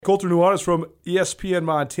Colter Nuanez from ESPN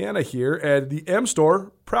Montana here, and the M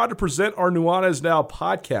Store, proud to present our Nuanez Now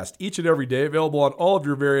podcast each and every day, available on all of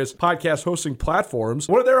your various podcast hosting platforms.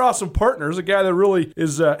 One of their awesome partners, a guy that really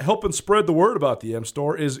is helping spread the word about the M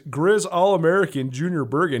Store, is Grizz All-American Junior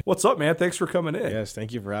Bergen. What's up, man? Thanks for coming in. Yes,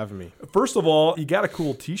 thank you for having me. First of all, you got a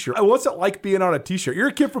cool t-shirt. What's it like being on a t-shirt? You're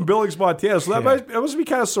a kid from Billings, Montana, so that must be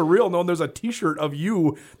kind of surreal knowing there's a t-shirt of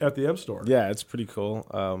you at the M Store. Yeah, it's pretty cool.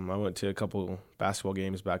 I went to a couple basketball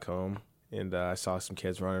games back home, and I saw some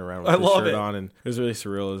kids running around with the shirt on, and it was really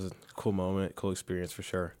surreal. It was a cool moment, cool experience for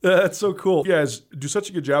sure. That's so cool. You guys do such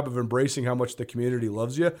a good job of embracing how much the community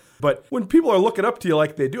loves you. But when people are looking up to you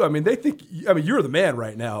like they do, they think, you're the man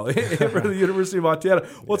right now for the University of Montana.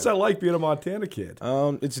 What's that like being a Montana kid?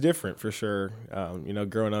 It's different for sure.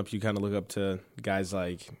 Growing up, you kind of look up to guys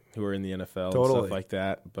like who are in the NFL and stuff like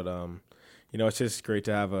that. But, it's just great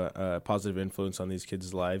to have a positive influence on these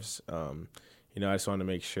kids' lives. I just want to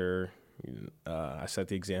make sure I set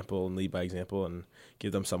the example and lead by example and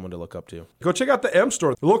give them someone to look up to. Go check out the M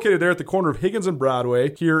Store. They're located there at the corner of Higgins and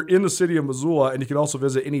Broadway here in the city of Missoula, and you can also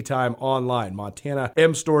visit anytime online,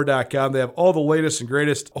 montanamstore.com. They have all the latest and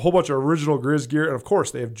greatest, a whole bunch of original Grizz gear, and of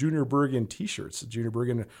course, they have Junior Bergen t-shirts. Junior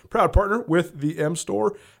Bergen, proud partner with the M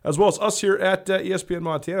Store, as well as us here at ESPN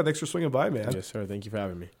Montana. Thanks for swinging by, man. Yes, sir. Thank you for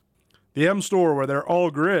having me. The M Store, where they're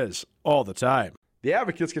all Grizz all the time. The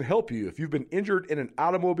Advocates can help you if you've been injured in an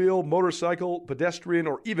automobile, motorcycle, pedestrian,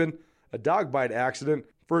 or even a dog bite accident.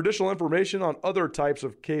 For additional information on other types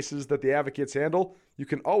of cases that the Advocates handle, you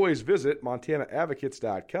can always visit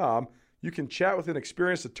MontanaAdvocates.com. You can chat with an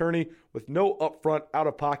experienced attorney with no upfront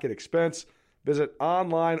out-of-pocket expense. Visit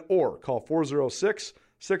online or call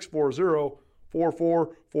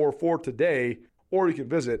 406-640-4444 today, or you can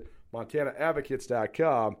visit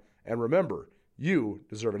MontanaAdvocates.com. And remember, you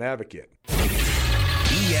deserve an advocate.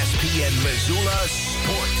 ESPN Missoula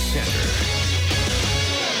Sports Center.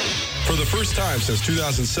 For the first time since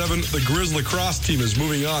 2007, the Grizz lacrosse team is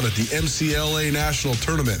moving on at the MCLA National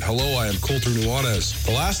Tournament. Hello, I am Colter Nuanez.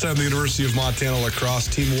 The last time the University of Montana lacrosse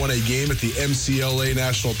team won a game at the MCLA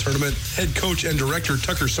National Tournament, head coach and director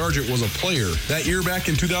Tucker Sargent was a player. That year, back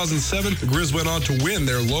in 2007, the Grizz went on to win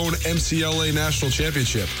their lone MCLA National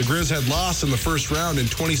Championship. The Grizz had lost in the first round in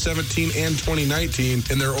 2017 and 2019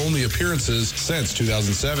 in their only appearances since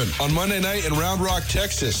 2007. On Monday night in Round Rock,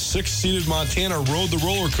 Texas, 6th-seeded Montana rode the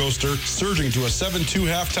roller coaster, surging to a 7-2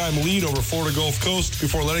 halftime lead over Florida Gulf Coast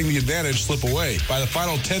before letting the advantage slip away. By the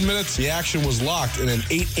final 10 minutes, the action was locked in an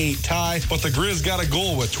 8-8 tie, but the Grizz got a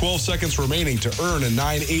goal with 12 seconds remaining to earn a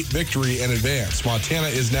 9-8 victory and advance. Montana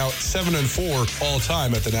is now 7-4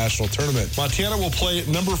 all-time at the national tournament. Montana will play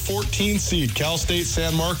number 14 seed Cal State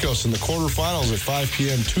San Marcos in the quarterfinals at 5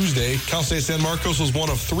 p.m. Tuesday. Cal State San Marcos was one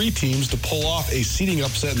of 3 teams to pull off a seeding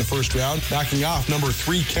upset in the first round, knocking off number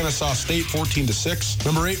 3 Kennesaw State 14-6.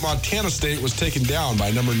 Number 8 Montana State was taken down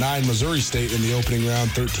by number 9 Missouri State in the opening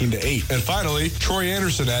round 13-8. And finally, Troy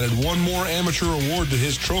Anderson added one more amateur award to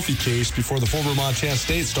his trophy case before the former Montana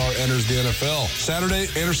State star enters the NFL. Saturday,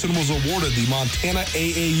 Anderson was awarded the Montana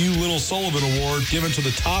AAU Little Sullivan Award given to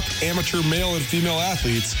the top amateur male and female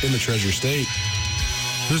athletes in the Treasure State.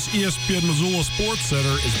 This ESPN Missoula Sports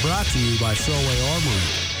Center is brought to you by Selway Armory.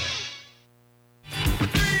 3,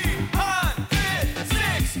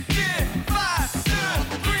 6, get 5,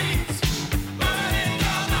 7, 3. Burning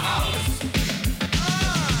down the house.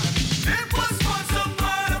 It was once a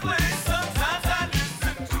brighter place. Sometimes I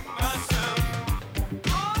listen to myself.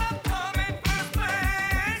 All I'm coming first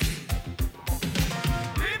place.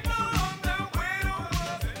 People on their way to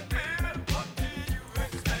heaven, baby, what do you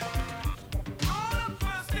expect? All I'm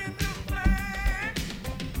first in the play.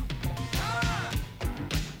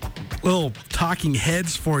 Little talking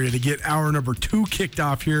heads for you to get hour number 2 kicked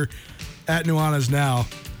off here at Nuanez Now.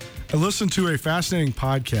 I listened to a fascinating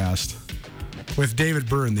podcast with David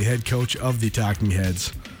Byrne, the head coach of the Talking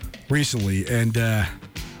Heads, recently, and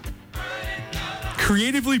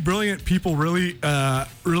creatively brilliant people really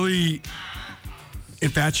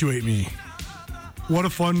infatuate me. What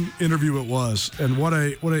a fun interview it was, and what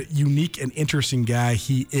a unique and interesting guy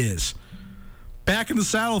he is. Back in the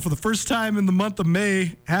saddle for the first time in the month of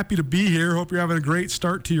May. Happy to be here. Hope you're having a great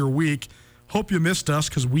start to your week. Hope you missed us,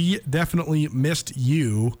 because we definitely missed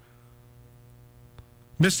you.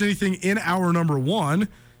 Missed anything in hour number 1,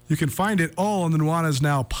 you can find it all on the Nuanez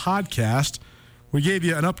Now podcast. We gave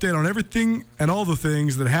you an update on everything and all the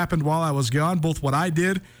things that happened while I was gone, both what I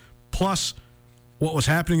did, plus what was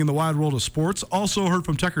happening in the wide world of sports. Also heard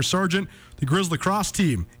from Tucker Sargent, the Grizz lacrosse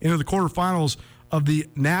team, into the quarterfinals of the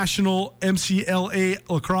National MCLA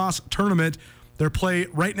Lacrosse Tournament. Their play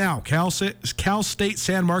right now, Cal State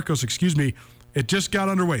San Marcos, It just got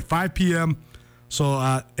underway, 5 p.m. So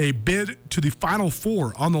a bid to the Final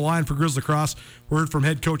Four on the line for Grizz Lacrosse. We heard from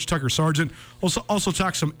head coach Tucker Sargent. Also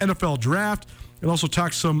talk some NFL draft, and also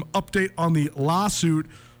talk some update on the lawsuit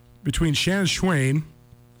between Shannon Schwein,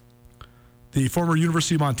 the former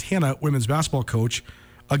University of Montana women's basketball coach,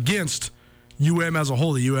 against UM as a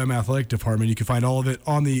whole, the UM athletic department. You can find all of it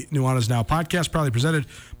on the Nuanez Now podcast, proudly presented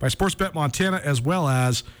by Sportsbet Montana as well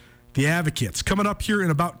as the Advocates. Coming up here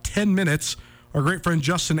in about 10 minutes, our great friend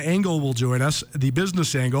Justin Angle will join us, the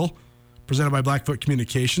Business Angle, presented by Blackfoot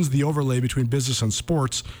Communications, the overlay between business and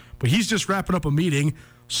sports. But he's just wrapping up a meeting,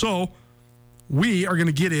 so we are going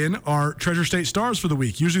to get in our Treasure State Stars for the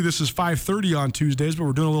week. Usually this is 5:30 on Tuesdays, but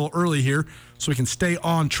we're doing a little early here so we can stay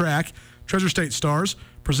on track. Treasure State Stars,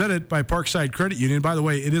 presented by Parkside Credit Union. By the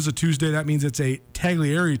way, it is a Tuesday. That means it's a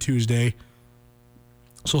Taglieri Tuesday.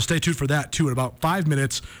 So stay tuned for that, too. In about 5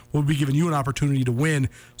 minutes, we'll be giving you an opportunity to win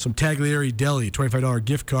some Taglieri Deli, $25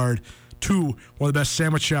 gift card to one of the best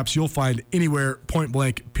sandwich shops you'll find anywhere, point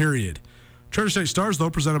blank, period. Treasure State Stars,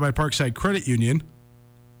 though, presented by Parkside Credit Union.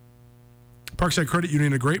 Parkside Credit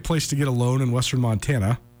Union, a great place to get a loan in western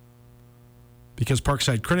Montana because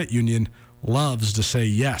Parkside Credit Union loves to say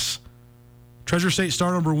yes. Treasure State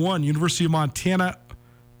Star number 1, University of Montana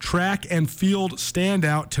track and field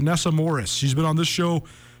standout, Tanessa Morris. She's been on this show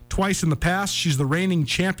twice in the past. She's the reigning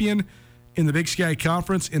champion in the Big Sky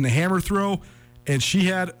Conference in the hammer throw, and she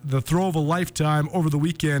had the throw of a lifetime over the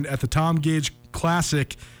weekend at the Tom Gage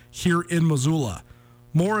Classic here in Missoula.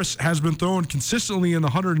 Morris has been throwing consistently in the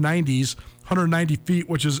 190s, 190 feet,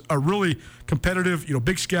 which is a really competitive,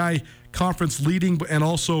 Big Sky Conference leading and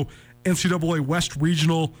also NCAA West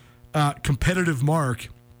Regional competitive mark.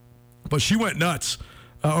 But she went nuts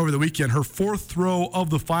over the weekend. Her 4th throw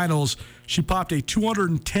of the finals, she popped a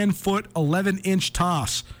 210-foot, 11-inch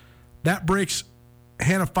toss. That breaks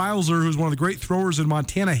Hannah Feilzer, who's one of the great throwers in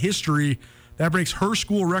Montana history. That breaks her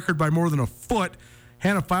school record by more than a foot.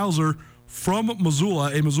 Hannah Feilzer from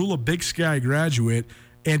Missoula, a Missoula Big Sky graduate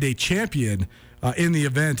and a champion in the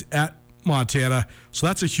event at Montana. So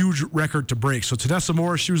that's a huge record to break. So Tanessa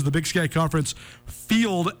Morris, she was the Big Sky Conference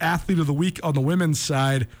Field Athlete of the Week on the women's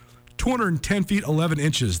side. 210 feet, 11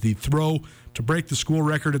 inches, the throw to break the school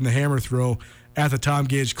record in the hammer throw at the Tom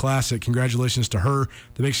Gage Classic. Congratulations to her.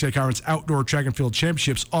 The Big Sky Conference Outdoor Track and Field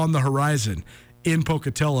Championships on the horizon in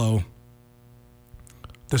Pocatello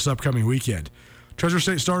this upcoming weekend. Treasure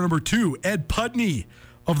State Star number 2, Ed Pudney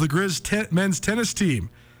of the Grizz men's tennis team.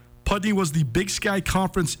 Pudney was the Big Sky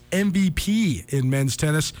Conference MVP in men's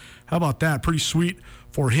tennis. How about that? Pretty sweet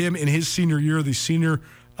for him in his senior year, the senior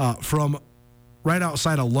from right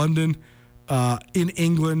outside of London in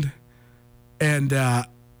England. And a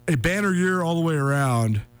banner year all the way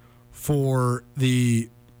around for the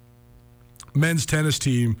men's tennis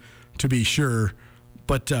team, to be sure.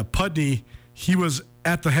 But Pudney, he was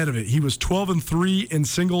at the head of it. He was 12-3 in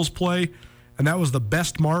singles play, and that was the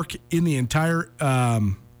best mark in the entire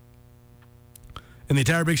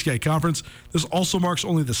Big Sky Conference. This also marks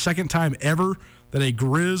only the second time ever that a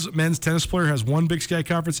Grizz men's tennis player has won Big Sky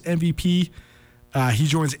Conference MVP. He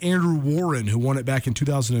joins Andrew Warren, who won it back in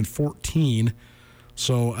 2014.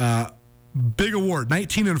 So, big award.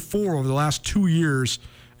 19-4 over the last 2 years,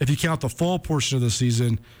 if you count the fall portion of the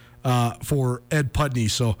season, for Ed Pudney.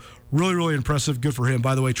 So, really, really impressive. Good for him.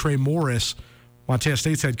 By the way, Trey Morris, Montana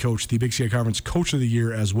State's head coach, the Big Sky Conference Coach of the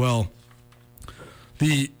Year as well.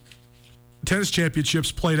 The tennis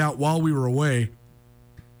championships played out while we were away.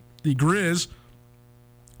 The Grizz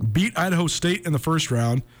beat Idaho State in the first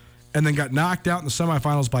round and then got knocked out in the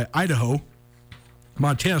semifinals by Idaho.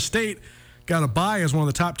 Montana State got a bye as one of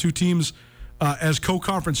the top 2 teams as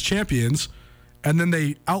co-conference champions, and then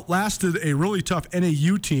they outlasted a really tough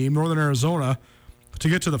NAU team, Northern Arizona, to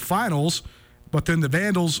get to the finals, but then the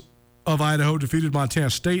Vandals of Idaho defeated Montana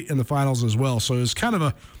State in the finals as well. So it was kind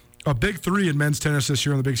of a big 3 in men's tennis this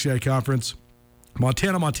year in the Big Sky Conference.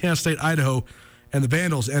 Montana State, Idaho, and the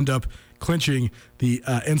Vandals end up clinching the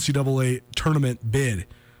NCAA tournament bid.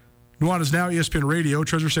 Nuanez Now, ESPN Radio,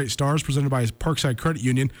 Treasure State Stars, presented by Parkside Credit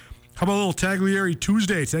Union. How about a little Taglieri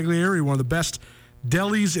Tuesday? Taglieri, one of the best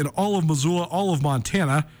delis in all of Missoula, all of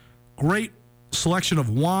Montana. Great selection of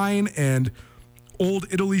wine and old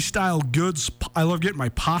Italy-style goods. I love getting my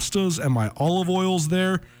pastas and my olive oils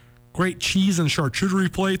there. Great cheese and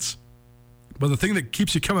charcuterie plates. But the thing that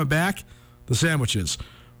keeps you coming back, the sandwiches.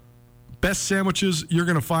 Best sandwiches you're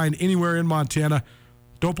going to find anywhere in Montana.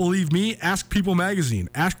 Don't believe me? Ask People Magazine.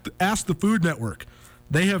 Ask the Food Network.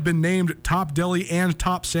 They have been named top deli and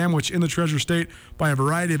top sandwich in the Treasure State by a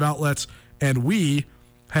variety of outlets, and we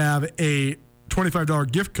have a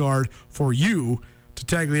 $25 gift card for you to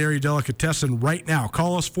to Tagliari Delicatessen right now.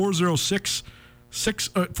 Call us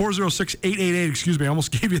 406-888, excuse me. I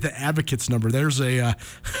almost gave you the Advocates number. There's a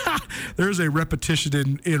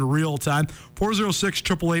repetition in real time.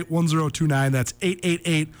 406-888-1029. That's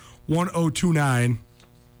 888-1029.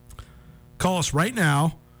 Call us right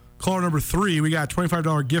now. Caller number 3, we got a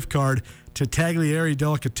 $25 gift card to Tagliari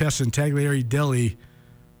Delicatessen, Tagliari Deli.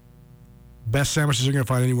 Best sandwiches you're going to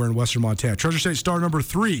find anywhere in Western Montana. Treasure State star number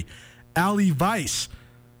 3, Allie Weiss.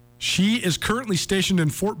 She is currently stationed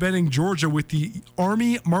in Fort Benning, Georgia with the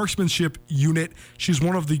Army Marksmanship Unit. She's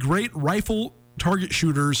one of the great rifle target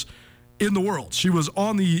shooters in the world. She was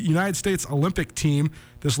on the United States Olympic team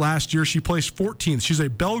this last year. She placed 14th. She's a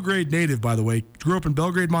Belgrade native, by the way. Grew up in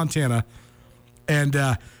Belgrade, Montana. And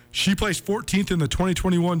she placed 14th in the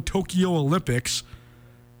 2021 Tokyo Olympics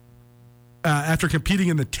after competing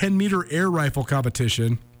in the 10-meter air rifle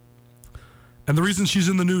competition. And the reason she's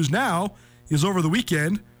in the news now is over the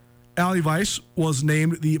weekend, Allie Weiss was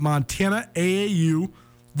named the Montana AAU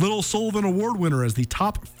Little Sullivan Award winner as the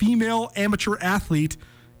top female amateur athlete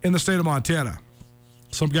in the state of Montana.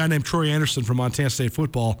 Some guy named Troy Anderson from Montana State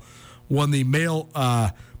football won the male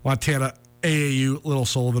Montana AAU Little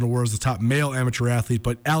Sullivan Award as the top male amateur athlete,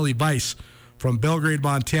 but Allie Weiss from Belgrade,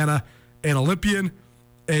 Montana, an Olympian,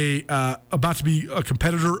 about to be a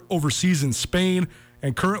competitor overseas in Spain,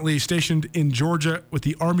 and currently stationed in Georgia with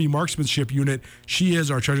the Army Marksmanship Unit. She is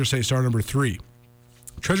our Treasure State star number 3.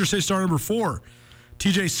 Treasure State star number 4,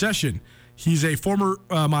 TJ Session. He's a former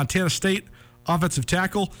Montana State offensive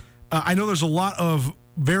tackle. I know there's a lot of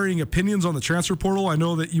varying opinions on the transfer portal. I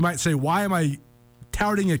know that you might say, why am I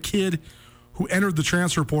touting a kid who entered the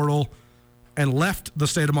transfer portal and left the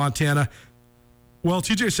state of Montana? Well,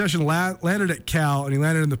 TJ Session landed at Cal, and he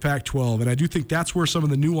landed in the Pac-12, and I do think that's where some of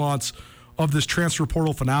the nuance of this transfer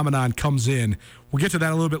portal phenomenon comes in. We'll get to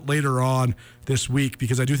that a little bit later on this week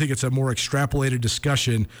because I do think it's a more extrapolated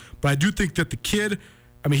discussion. But I do think that the kid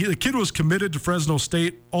was committed to Fresno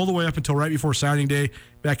State all the way up until right before signing day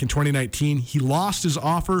back in 2019. He lost his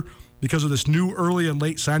offer because of this new early and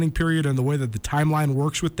late signing period and the way that the timeline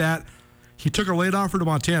works with that. He took a late offer to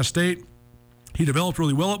Montana State. He developed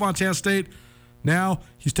really well at Montana State. Now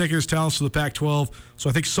he's taking his talents to the Pac-12. So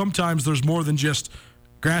I think sometimes there's more than just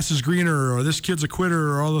grass is greener or this kid's a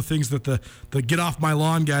quitter or all the things that the get off my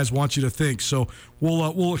lawn guys want you to think. So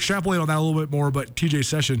we'll extrapolate on that a little bit more. But TJ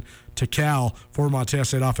Session to Cal, former Montana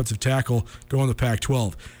State offensive tackle, going to the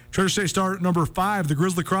Pac-12. Treasure State star number 5, the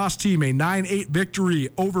Grizzly Lacrosse team, a 9-8 victory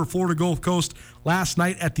over Florida Gulf Coast last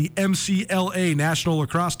night at the MCLA National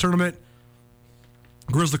Lacrosse Tournament.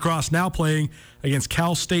 Grizzly Lacrosse now playing against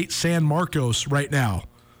Cal State San Marcos right now.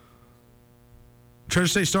 Treasure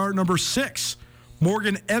State star number 6,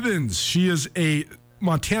 Morgan Evans. She is a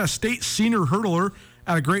Montana State senior hurdler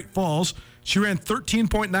out of Great Falls. She ran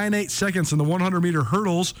 13.98 seconds in the 100-meter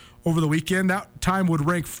hurdles over the weekend. That time would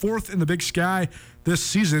rank 4th in the Big Sky this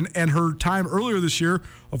season, and her time earlier this year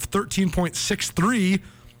of 13.63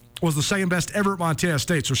 was the second best ever at Montana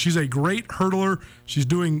State. So she's a great hurdler. She's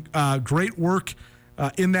doing great work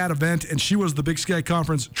in that event, and she was the Big Sky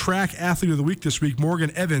Conference Track Athlete of the Week this week,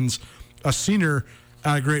 Morgan Evans, a senior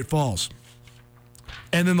out of Great Falls.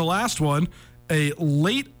 And then the last one, a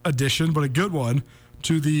late addition, but a good one,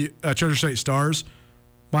 to the Treasure State Stars,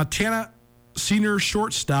 Montana senior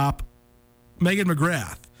shortstop Megan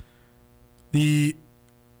McGrath. The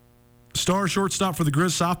star shortstop for the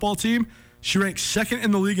Grizz softball team, she ranked 2nd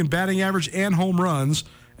in the league in batting average and home runs,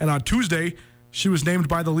 and on Tuesday, she was named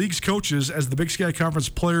by the league's coaches as the Big Sky Conference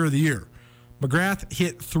Player of the Year. McGrath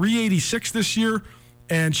hit .386 this year,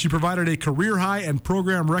 and she provided a career-high and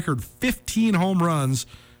program record 15 home runs.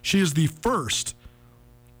 She is the first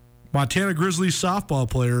Montana Grizzlies softball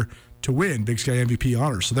player to win Big Sky MVP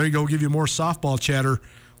honors. So there you go. We'll give you more softball chatter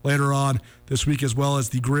later on this week, as well as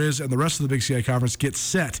the Grizz and the rest of the Big Sky Conference get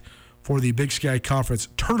set for the Big Sky Conference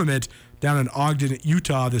tournament down in Ogden,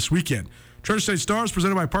 Utah this weekend. Treasure State Stars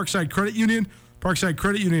presented by Parkside Credit Union. Parkside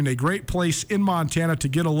Credit Union, a great place in Montana to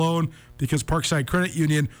get a loan because Parkside Credit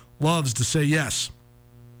Union loves to say yes.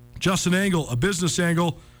 Justin Angle, a business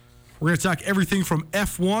angle. We're going to talk everything from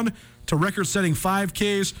F1 to record-setting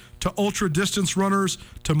 5Ks to ultra-distance runners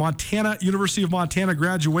to University of Montana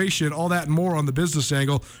graduation, all that and more on the business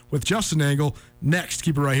angle with Justin Angle next.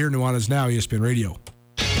 Keep it right here. Nuanez Now, ESPN Radio.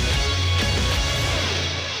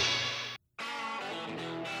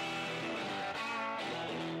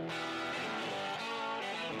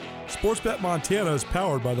 Sportsbet Montana is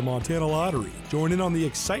powered by the Montana Lottery. Join in on the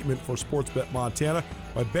excitement for Sportsbet Montana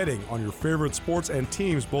by betting on your favorite sports and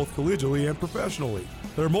teams both collegially and professionally.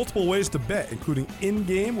 There are multiple ways to bet, including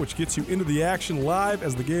in-game, which gets you into the action live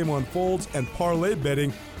as the game unfolds, and parlay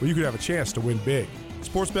betting, where you could have a chance to win big.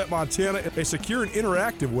 Sportsbet Montana is a secure and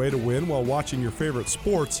interactive way to win while watching your favorite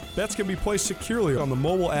sports. Bets can be placed securely on the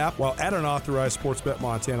mobile app while at an authorized Sportsbet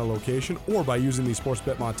Montana location or by using the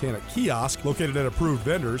Sportsbet Montana kiosk located at approved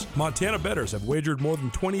vendors. Montana bettors have wagered more than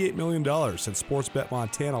 $28 million since Sportsbet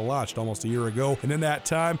Montana launched almost a year ago, and in that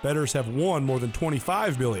time, bettors have won more than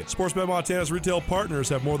 $25 million. Sportsbet Montana's retail partners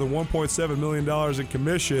have more than $1.7 million in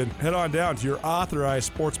commission. Head on down to your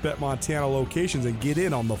authorized Sportsbet Montana locations and get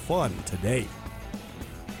in on the fun today.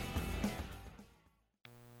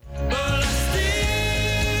 But I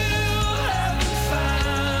still haven't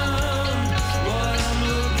found what I'm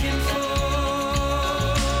looking for.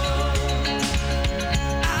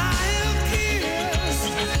 I have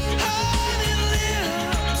kissed honey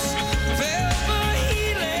lips, felt for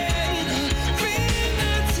healing,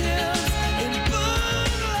 fingertips, and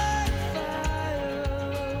burned like fire.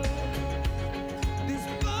 This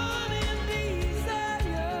burning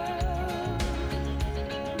desire.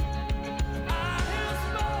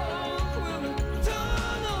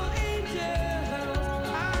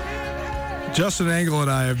 Justin Angle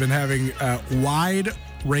and I have been having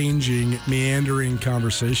wide-ranging, meandering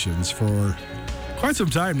conversations for quite some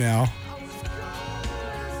time now,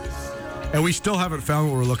 and we still haven't found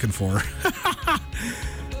what we're looking for.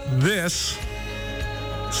 This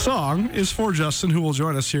song is for Justin, who will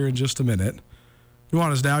join us here in just a minute.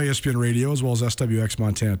 Nuanez Now, ESPN Radio, as well as SWX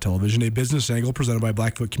Montana Television, a business angle presented by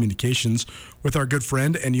Blackfoot Communications with our good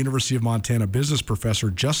friend and University of Montana business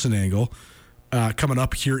professor, Justin Angle, coming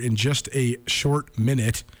up here in just a short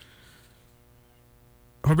minute.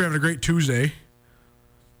 Hope you're having a great Tuesday.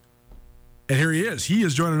 And here he is. He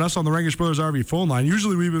is joining us on the Rangish Brothers RV phone line.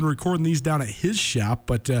 Usually we've been recording these down at his shop,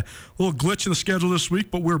 but a little glitch in the schedule this week,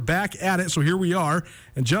 but we're back at it, so here we are.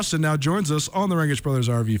 And Justin now joins us on the Rangish Brothers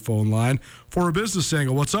RV phone line for a business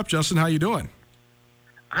angle. What's up, Justin? How you doing?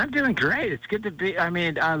 I'm doing great. It's good to be. I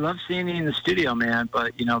mean, I love seeing you in the studio, man.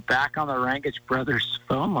 But, back on the Rangish Brothers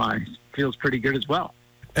phone line feels pretty good as well.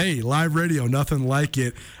 Hey, live radio, nothing like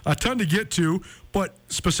it. A ton to get to, but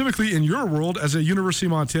specifically in your world as a University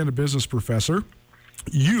of Montana business professor,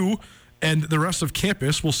 you and the rest of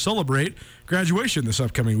campus will celebrate graduation this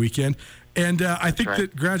upcoming weekend. And I think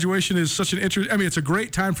that graduation is such an it's a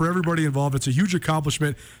great time for everybody involved. It's a huge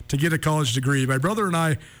accomplishment to get a college degree. My brother and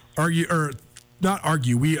I we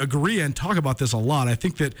agree and talk about this a lot. I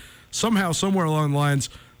think that somehow, somewhere along the lines,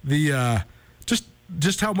 the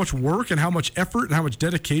just how much work and how much effort and how much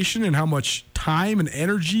dedication and how much time and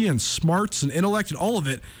energy and smarts and intellect and all of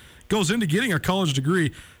it goes into getting a college degree.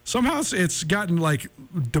 Somehow it's gotten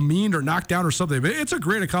demeaned or knocked down or something. But it's a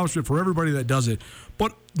great accomplishment for everybody that does it.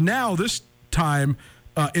 But now this time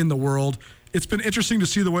in the world, it's been interesting to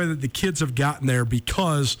see the way that the kids have gotten there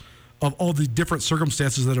because of all the different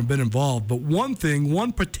circumstances that have been involved. But one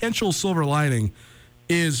potential silver lining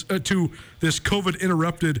is to this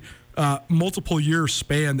COVID-interrupted multiple-year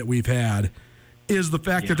span that we've had is the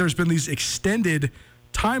fact that there's been these extended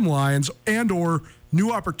timelines and or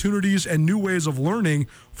new opportunities and new ways of learning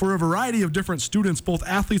for a variety of different students, both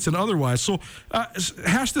athletes and otherwise. So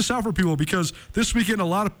hash this out for people, because this weekend a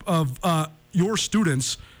lot of your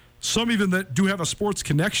students, some even that do have a sports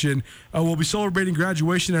connection, will be celebrating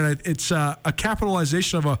graduation, and it's a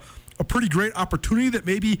capitalization of a pretty great opportunity that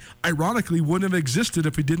maybe ironically wouldn't have existed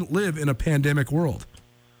if we didn't live in a pandemic world.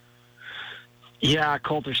 Yeah,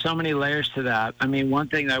 Colt, there's so many layers to that. I mean, one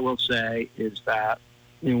thing I will say is that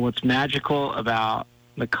what's magical about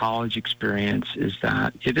the college experience is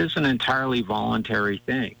that it is an entirely voluntary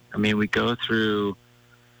thing. I mean, we go through,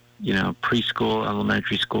 preschool,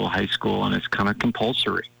 elementary school, high school, and it's kind of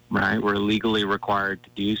compulsory, right? We're legally required to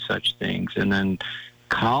do such things. And then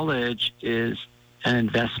college is an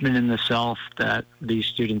investment in the self that these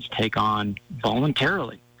students take on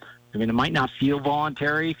voluntarily. I mean, it might not feel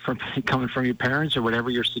voluntary coming from your parents or whatever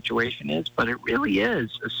your situation is, but it really is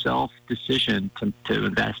a self-decision to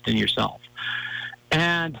invest in yourself.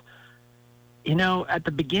 And, at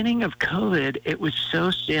the beginning of COVID, it was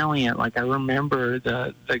so salient. Like, I remember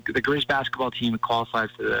the Grizz basketball team qualified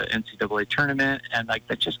for the NCAA tournament, and,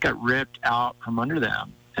 that just got ripped out from under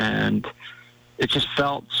them. And it just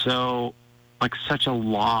felt so like such a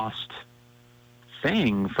lost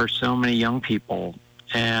thing for so many young people.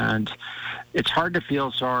 And it's hard to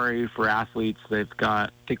feel sorry for athletes.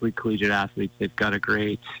 Particularly collegiate athletes, they've got a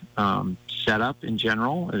great setup in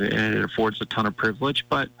general, and it affords a ton of privilege.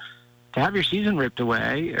 But to have your season ripped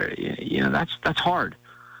away, that's hard.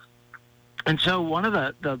 And so one of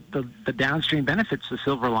the downstream benefits, the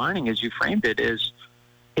silver lining, as you framed it, is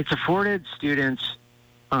it's afforded students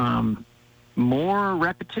more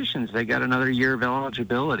repetitions. They got another year of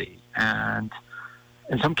eligibility. And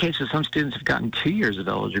in some cases, some students have gotten 2 years of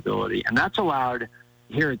eligibility. And that's allowed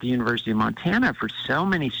here at the University of Montana for so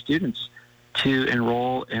many students to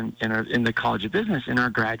enroll in the College of Business in our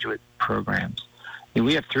graduate programs. And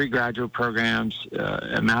we have 3 graduate programs,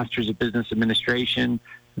 a Master's of Business Administration,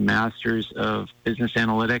 a Master's of Business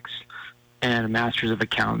Analytics, and a Master's of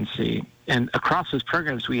Accountancy. And across those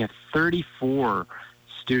programs, we have 34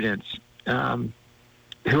 students who are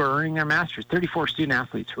earning their Masters, 34 student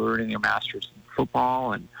athletes who are earning their Masters in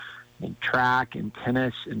football and in track and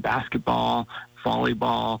tennis and basketball,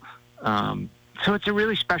 volleyball. So it's a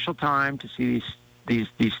really special time to see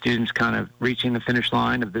these students kind of reaching the finish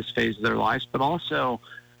line of this phase of their lives, but also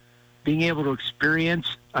being able to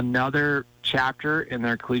experience another chapter in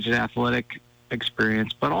their collegiate athletic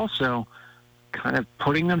experience, but also kind of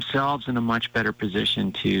putting themselves in a much better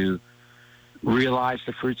position to realize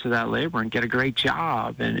the fruits of that labor and get a great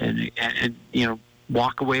job and you know,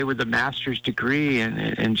 walk away with a master's degree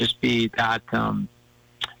and just be that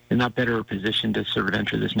in that better position to sort of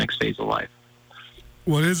enter this next phase of life.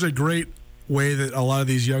 Well, it is a great way that a lot of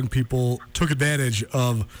these young people took advantage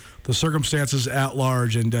of the circumstances at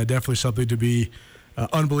large, and definitely something to be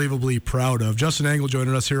unbelievably proud of. Justin Angle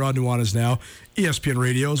joining us here on Nuanez Now, ESPN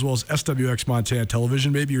Radio, as well as SWX Montana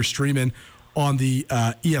Television. Maybe you're streaming on the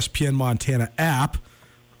ESPN Montana app.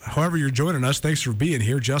 However you're joining us, thanks for being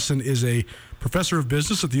here. Justin is a professor of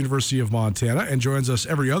business at the University of Montana and joins us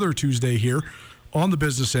every other Tuesday here on the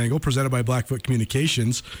Business Angle, presented by Blackfoot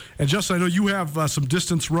Communications. And Justin, I know you have some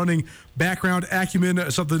distance running background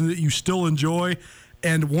acumen, something that you still enjoy.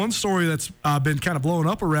 And one story that's been kind of blowing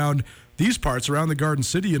up around these parts, around the Garden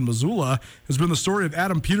City in Missoula, has been the story of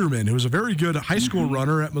Adam Peterman, who was a very good high school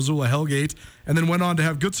runner at Missoula Hellgate, and then went on to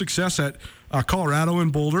have good success at Colorado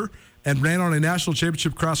and Boulder, and ran on a national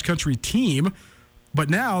championship cross-country team. But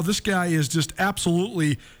now this guy is just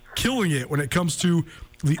absolutely killing it when it comes to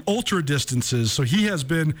the ultra distances. So he has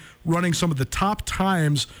been running some of the top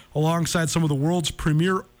times alongside some of the world's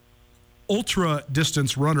premier ultra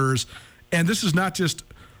distance runners. And this is not just,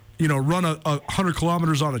 you know, run a 100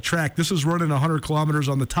 kilometers on a track. This is running 100 kilometers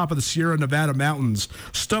on the top of the Sierra Nevada mountains,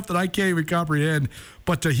 stuff that I can't even comprehend.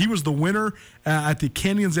 But he was the winner at the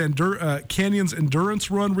Canyons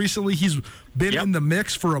Endurance Run recently. He's been in the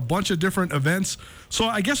mix for a bunch of different events. So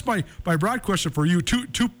I guess my broad question for you,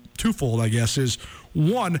 twofold, I guess, is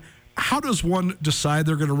one, how does one decide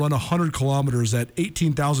they're going to run 100 kilometers at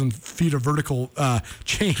 18,000 feet of vertical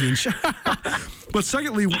change? But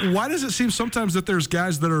secondly, why does it seem sometimes that there's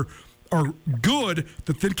guys that are good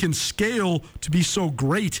that then can scale to be so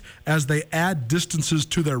great as they add distances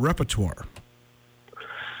to their repertoire?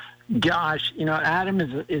 Gosh, you know, Adam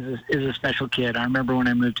is a special kid. I remember when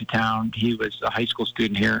I moved to town, he was a high school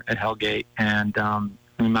student here at Hellgate, and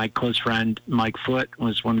my close friend Mike Foote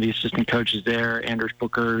was one of the assistant coaches there. Anders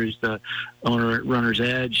Booker, who's the owner at Runner's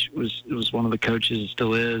Edge, was one of the coaches and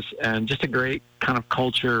still is, and just a great kind of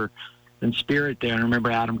culture and spirit there. And I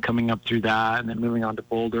remember Adam coming up through that and then moving on to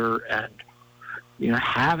Boulder and, you know,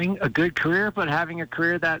 having a good career, but having a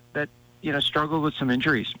career that you know, struggled with some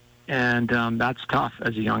injuries. And that's tough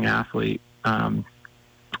as a young athlete. And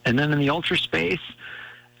then in the ultra space,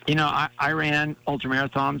 you know, I ran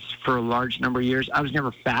ultramarathons for a large number of years. I was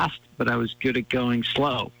never fast, but I was good at going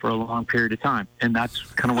slow for a long period of time. And that's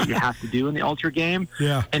kind of what you have to do in the ultra game.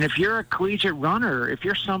 Yeah. And if you're a collegiate runner, if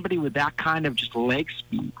you're somebody with that kind of just leg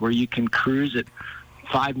speed where you can cruise at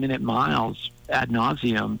 5-minute miles ad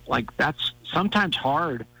nauseum, like that's sometimes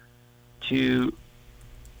hard to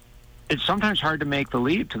make the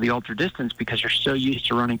leap to the ultra distance because you're so used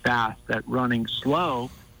to running fast that running slow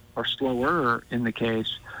or slower in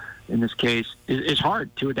this case is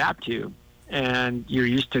hard to adapt to. And you're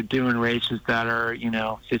used to doing races that are, you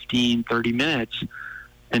know, 15, 30 minutes,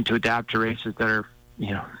 and to adapt to races that are,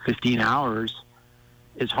 you know, 15 hours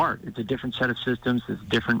is hard. It's a different set of systems. It's a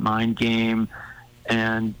different mind game.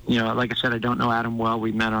 And, you know, like I said, I don't know Adam well.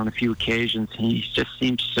 We met on a few occasions. He just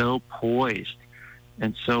seems so poised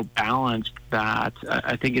and so balanced that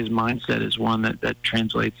I think his mindset is one that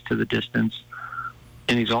translates to the distance.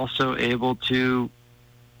 And he's also able to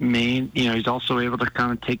he's also able to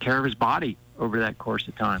kind of take care of his body over that course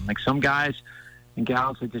of time. Like some guys and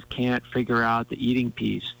gals that just can't figure out the eating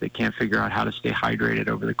piece. They can't figure out how to stay hydrated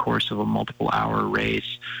over the course of a multiple-hour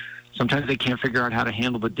race. Sometimes they can't figure out how to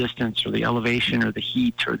handle the distance or the elevation or the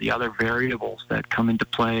heat or the other variables that come into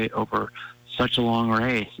play over such a long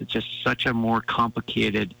race. It's just such a more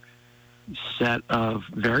complicated set of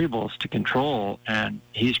variables to control, and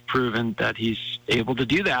he's proven that he's able to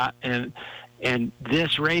do that. And And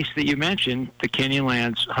this race that you mentioned, the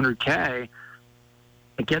Canyonlands 100K,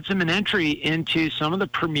 it gets him an entry into some of the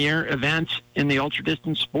premier events in the ultra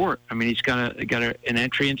distance sport. I mean, he's got an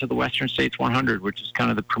entry into the Western States 100, which is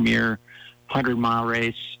kind of the premier 100-mile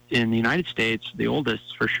race in the United States, the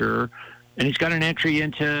oldest for sure. And he's got an entry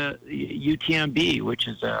into UTMB, which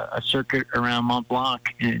is a circuit around Mont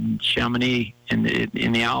Blanc in Chamonix in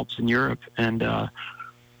the Alps in Europe. And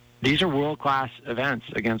these are world-class events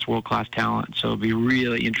against world-class talent. So it'll be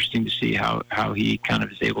really interesting to see how he kind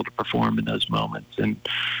of is able to perform in those moments. And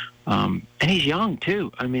he's young,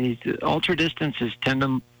 too. I mean, ultra distances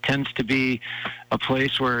tends to be a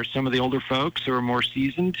place where some of the older folks who are more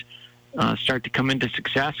seasoned start to come into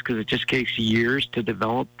success, because it just takes years to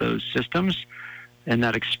develop those systems and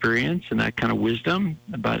that experience and that kind of wisdom.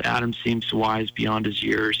 But Adam seems wise beyond his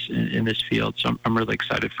years in this field. So I'm really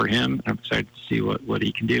excited for him, and I'm excited to see what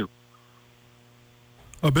he can do.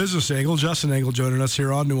 A business angle, Justin Angle joining us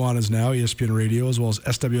here on Nuanez Now, ESPN Radio, as well as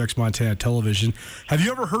SWX Montana Television. Have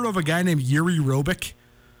you ever heard of a guy named Yuri Robic?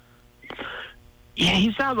 Yeah,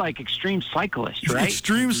 he's that extreme cyclist, right?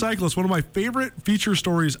 Extreme cyclist. One of my favorite feature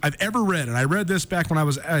stories I've ever read, and I read this back when I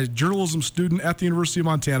was a journalism student at the University of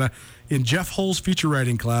Montana in Jeff Hull's feature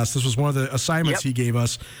writing class. This was one of the assignments he gave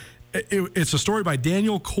us. It's a story by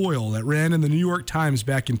Daniel Coyle that ran in the New York Times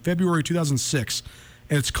back in February 2006,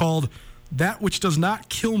 and it's called "That Which Does Not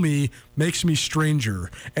Kill Me Makes Me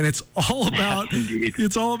Stranger," and it's all about Yuri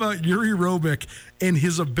Robic and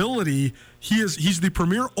his ability. He's the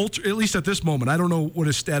premier ultra, at least at this moment. I don't know what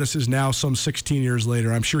his status is now, some 16 years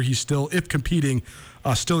later. I'm sure he's still, if competing,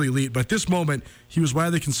 still elite. But at this moment, he was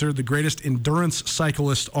widely considered the greatest endurance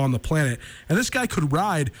cyclist on the planet. And this guy could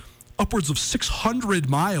ride upwards of 600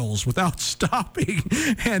 miles without stopping.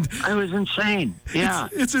 And it was insane. Yeah.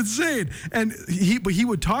 It's insane. And he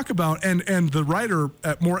would talk about, and the writer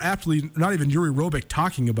more aptly, not even Yuri Robic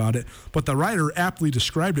talking about it, but the writer aptly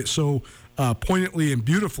described it so poignantly and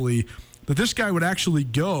beautifully, that this guy would actually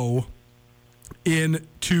go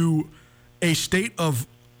into a state of,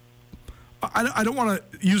 I don't want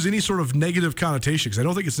to use any sort of negative connotation because I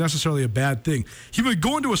don't think it's necessarily a bad thing. He would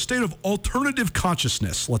go into a state of alternative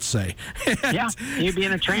consciousness, let's say. Yeah, he'd be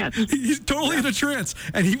in a trance. He's totally in a trance.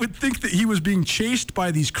 And he would think that he was being chased by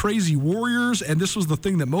these crazy warriors, and this was the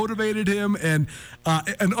thing that motivated him, and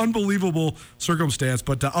an unbelievable circumstance.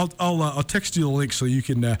 But I'll text you the link so you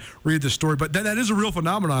can read the story. But that is a real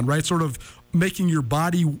phenomenon, right? Sort of making your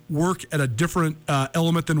body work at a different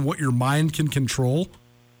element than what your mind can control.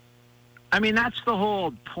 I mean, that's the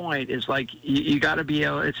whole point, is you got to be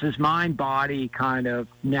able, it's this mind-body kind of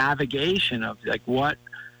navigation of what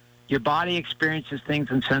your body experiences things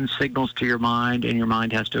and sends signals to your mind, and your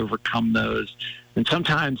mind has to overcome those. And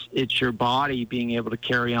sometimes it's your body being able to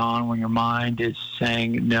carry on when your mind is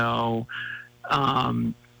saying no.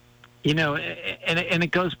 And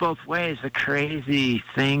it goes both ways. The crazy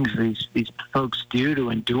things these folks do to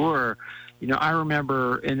endure. I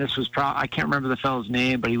remember, and this was I can't remember the fellow's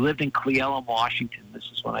name, but he lived in Cle Elum, Washington. This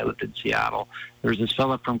is when I lived in Seattle. There was this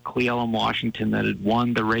fellow from Cle Elum, Washington that had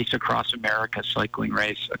won the Race Across America cycling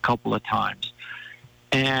race a couple of times.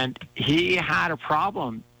 And he had a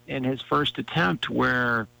problem in his first attempt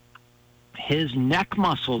where his neck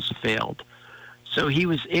muscles failed. So he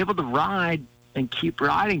was able to ride and keep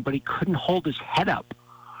riding, but he couldn't hold his head up.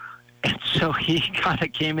 And so he kind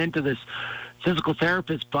of came into this physical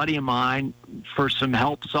therapist buddy of mine for some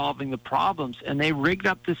help solving the problems, and they rigged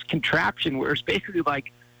up this contraption where it's basically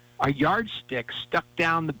like a yardstick stuck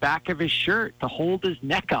down the back of his shirt to hold his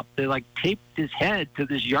neck up. They taped his head to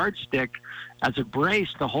this yardstick as a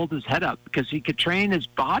brace to hold his head up, because he could train his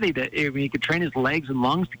body he could train his legs and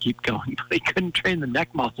lungs to keep going, but he couldn't train the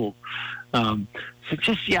neck muscles. So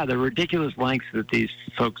just, the ridiculous lengths that these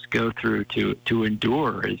folks go through to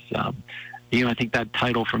endure is, I think that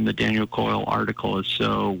title from the Daniel Coyle article is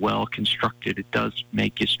so well constructed. It does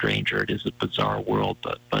make you stranger. It is a bizarre world,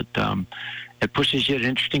 but it pushes you to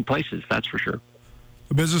interesting places, that's for sure.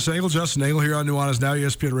 A business angle, Justin Angle here on Nuanez Now,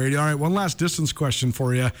 ESPN Radio. All right, one last distance question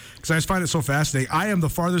for you, because I just find it so fascinating. I am the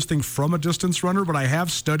farthest thing from a distance runner, but I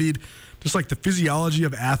have studied just the physiology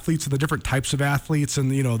of athletes and the different types of athletes.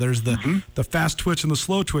 And, there's the fast twitch and the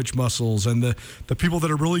slow twitch muscles, and the people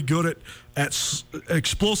that are really good at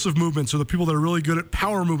explosive movements, or the people that are really good at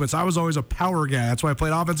power movements. I was always a power guy. That's why I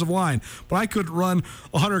played offensive line. But I couldn't run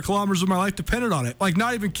 100 kilometers of my life depended on it.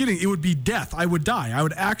 Not even kidding. It would be death. I would die. I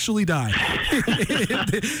would actually die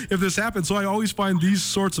if this happened. So I always find these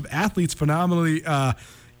sorts of athletes phenomenally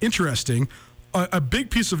interesting. A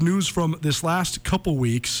big piece of news from this last couple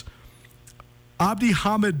weeks, Abdi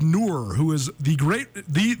Hamid Noor, who is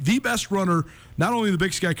the best runner, not only in the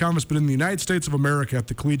Big Sky Conference, but in the United States of America at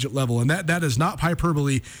the collegiate level. And that is not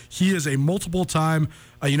hyperbole. He is a multiple-time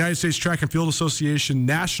United States Track and Field Association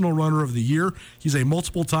National Runner of the Year. He's a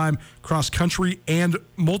multiple-time cross-country and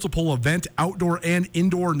multiple event outdoor and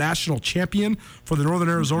indoor national champion for the Northern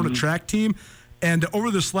Arizona track team. And over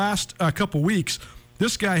this last couple weeks,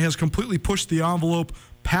 this guy has completely pushed the envelope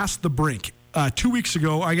past the brink. 2 weeks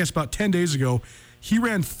ago, I guess about 10 days ago, he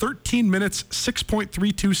ran 13 minutes,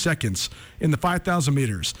 6.32 seconds in the 5,000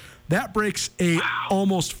 meters. That breaks a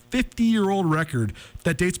almost 50-year-old record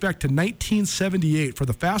that dates back to 1978 for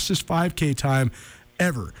the fastest 5K time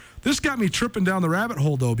ever. This got me tripping down the rabbit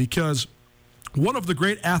hole, though, because one of the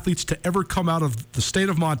great athletes to ever come out of the state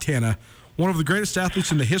of Montana, one of the greatest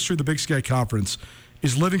athletes in the history of the Big Sky Conference,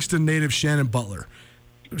 is Livingston native Shannon Butler.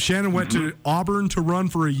 Shannon went to Auburn to run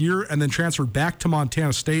for a year and then transferred back to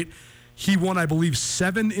Montana State. He won, I believe,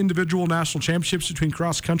 7 individual national championships between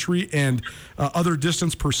cross country and other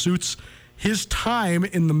distance pursuits. His time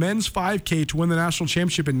in the men's 5K to win the national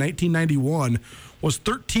championship in 1991 was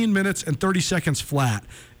 13 minutes and 30 seconds flat.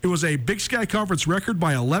 It was a Big Sky Conference record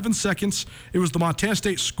by 11 seconds. It was the Montana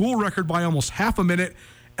State school record by almost half a minute.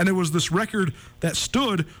 And it was this record that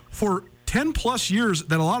stood for 10 plus years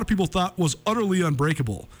that a lot of people thought was utterly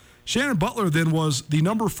unbreakable. Shannon Butler then was the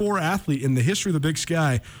number 4 athlete in the history of the Big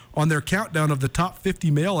Sky on their countdown of the top 50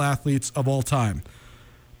 male athletes of all time.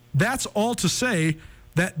 That's all to say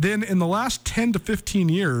that then in the last 10 to 15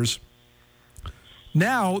 years,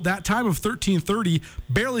 now that time of 13:30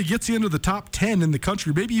 barely gets you into the top 10 in the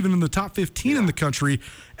country, maybe even in the top 15 in the country.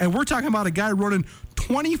 And we're talking about a guy running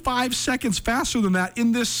 25 seconds faster than that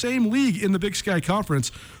in this same league in the Big Sky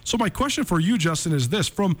Conference. So my question for you, Justin, is this: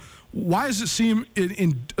 why does it seem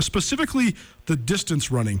in specifically the distance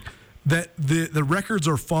running that the records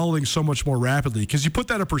are falling so much more rapidly? Because you put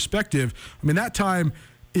that in perspective, I mean, that time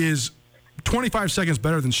is 25 seconds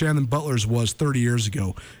better than Shannon Butler's was 30 years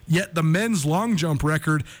ago. Yet the men's long jump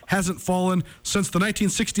record hasn't fallen since the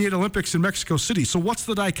 1968 Olympics in Mexico City. So what's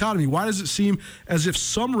the dichotomy? Why does it seem as if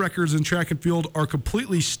some records in track and field are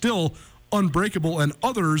completely still unbreakable and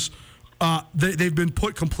others, they've been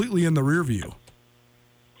put completely in the rear view?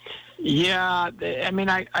 Yeah, I mean,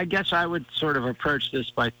 I guess I would sort of approach this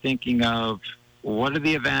by thinking of what are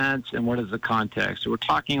the events and what is the context. So we're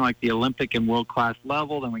talking like the Olympic and world-class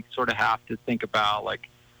level, then we sort of have to think about like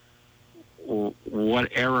what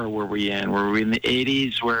era were we in? Were we in the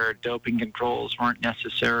 80s where doping controls weren't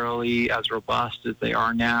necessarily as robust as they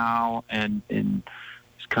are now, and in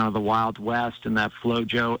it's kind of the Wild West in that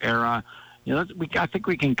FloJo era? You know, I think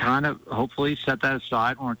we can kind of hopefully set that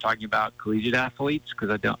aside when we're talking about collegiate athletes, because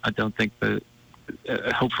I don't think that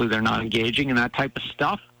hopefully they're not engaging in that type of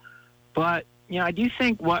stuff. But you know, I do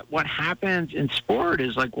think what happens in sport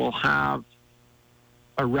is like we'll have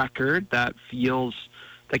a record that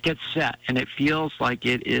gets set, and it feels like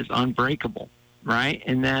it is unbreakable, right?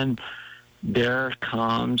 And then there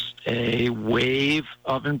comes a wave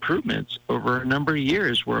of improvements over a number of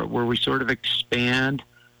years where we sort of expand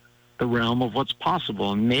the realm of what's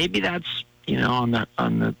possible. And maybe that's, you know,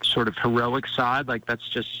 on the sort of heroic side, like that's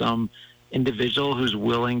just some individual who's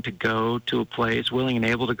willing and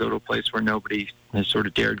able to go to a place where nobody has sort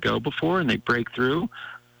of dared go before, and they break through.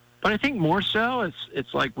 But I think more so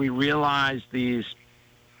it's like we realize these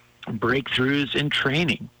breakthroughs in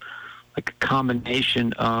training, like a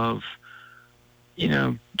combination of, you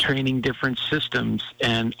know, training different systems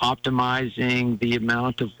and optimizing the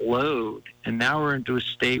amount of load. And now we're into a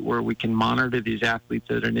state where we can monitor these athletes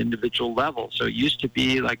at an individual level. So it used to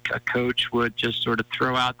be like a coach would just sort of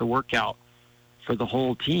throw out the workout for the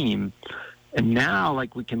whole team. And now,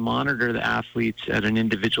 like, we can monitor the athletes at an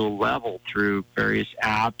individual level through various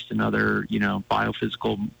apps and other, you know,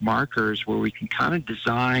 biophysical markers, where we can kind of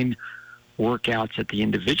design workouts at the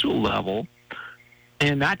individual level.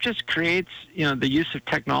 And that just creates, you know, the use of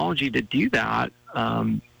technology to do that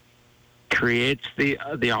creates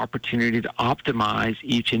the opportunity to optimize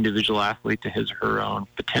each individual athlete to his or her own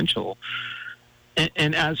potential.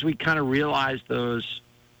 And as we kind of realize those,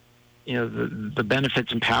 you know, the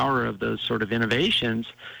benefits and power of those sort of innovations,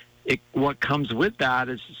 what comes with that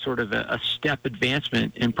is sort of a step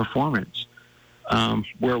advancement in performance,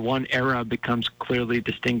 where one era becomes clearly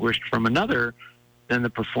distinguished from another. Then the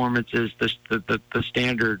performance is the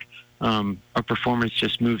standard of performance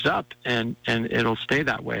just moves up, and it'll stay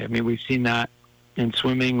that way. I mean, we've seen that in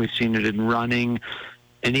swimming, we've seen it in running.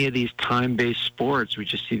 Any of these time-based sports, we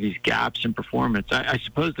just see these gaps in performance. I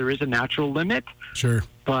suppose there is a natural limit, sure,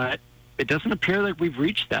 but it doesn't appear like we've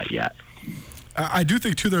reached that yet. I do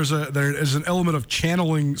think too there is an element of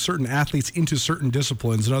channeling certain athletes into certain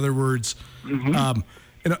disciplines. In other words,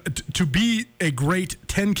 to be a great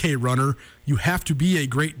 10K runner, you have to be a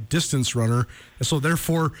great distance runner. And so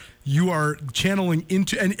therefore you are channeling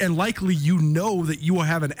into, and likely that you will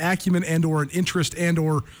have an acumen and or an interest and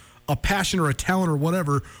or a passion or a talent or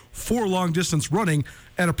whatever for long distance running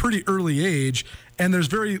at a pretty early age. And there's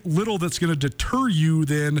very little that's going to deter you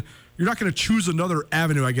then. You're not going to choose another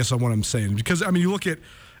avenue, I guess, on what I'm saying. Because, I mean, you look at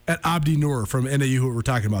Abdi Nur from NAU, who we're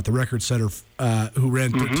talking about, the record setter who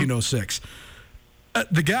ran 13:06.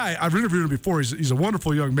 The guy, I've interviewed him before. He's a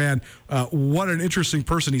wonderful young man. What an interesting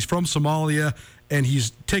person. He's from Somalia, and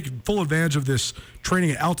he's taken full advantage of this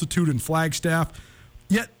training at altitude and Flagstaff.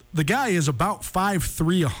 Yet the guy is about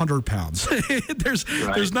 5'3", 100 pounds.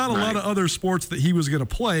 There's not a lot of other sports that he was going to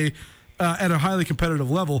play at a highly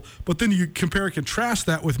competitive level. But then you compare and contrast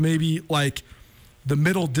that with maybe like the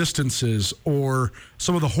middle distances or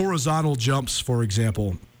some of the horizontal jumps, for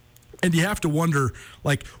example. And you have to wonder,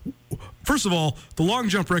 like, first of all, the long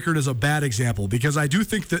jump record is a bad example because I do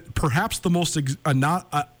think that perhaps the most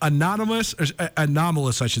anomalous,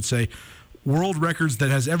 I should say, world records that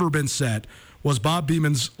has ever been set was Bob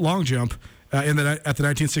Beeman's long jump at the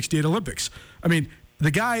 1968 Olympics. I mean, the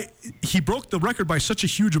guy, he broke the record by such a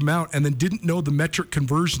huge amount and then didn't know the metric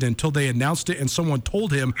conversion until they announced it and someone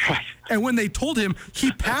told him. And when they told him,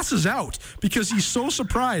 he passes out because he's so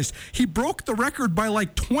surprised. He broke the record by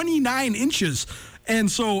like 29 inches. And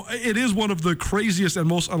so it is one of the craziest and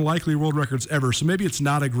most unlikely world records ever. So maybe it's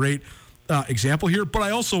not a great example here.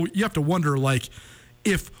 But you have to wonder, like,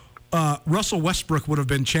 if Russell Westbrook would have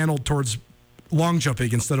been channeled towards long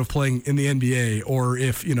jumping instead of playing in the NBA, or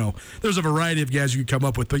if, there's a variety of guys you could come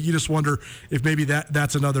up with, but you just wonder if maybe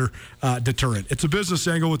that's another deterrent. It's a business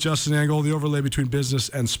angle with Justin Angle, the overlay between business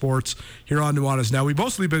and sports here on Nuanez Now. We've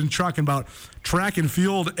mostly been talking about track and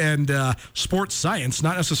field and sports science,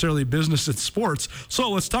 not necessarily business and sports. So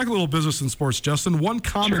let's talk a little business and sports, Justin. One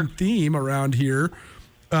common theme around here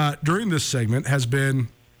during this segment has been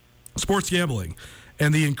sports gambling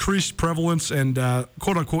and the increased prevalence and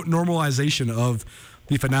quote-unquote normalization of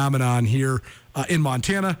the phenomenon here in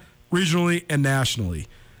Montana, regionally and nationally.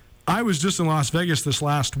 I was just in Las Vegas this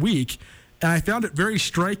last week, and I found it very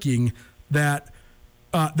striking that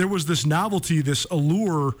there was this novelty, this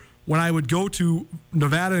allure, when I would go to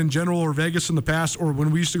Nevada in general or Vegas in the past, or when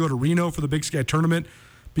we used to go to Reno for the Big Sky Tournament.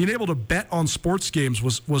 Being able to bet on sports games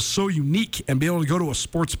was so unique, and being able to go to a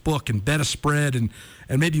sports book and bet a spread and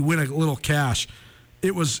maybe win a little cash.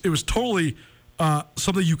 It was totally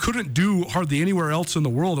something you couldn't do hardly anywhere else in the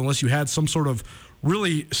world unless you had some sort of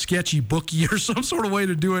really sketchy bookie or some sort of way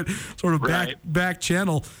to do it, sort of back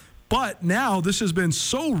channel. But now this has been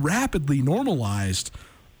so rapidly normalized,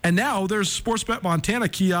 and now there's Sportsbet Montana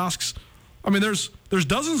kiosks. I mean, there's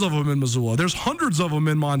dozens of them in Missoula. There's hundreds of them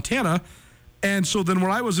in Montana. And so then when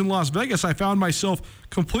I was in Las Vegas, I found myself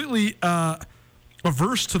completely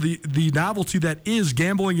averse to the novelty that is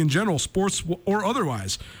gambling in general, sports or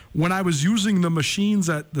otherwise. When I was using the machines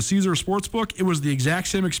at the Caesar Sportsbook, it was the exact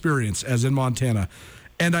same experience as in Montana.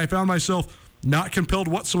 And I found myself not compelled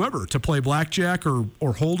whatsoever to play blackjack or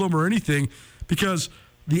hold'em or anything because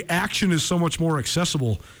the action is so much more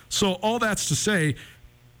accessible. So all that's to say,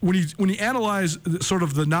 when you analyze sort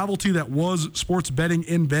of the novelty that was sports betting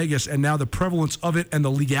in Vegas and now the prevalence of it and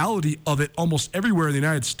the legality of it almost everywhere in the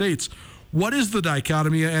United States, what is the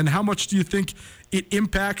dichotomy, and how much do you think it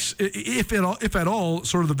impacts, if at all,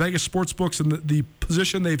 sort of the Vegas sports books and the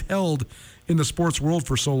position they've held in the sports world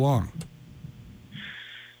for so long?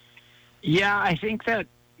 Yeah, I think that,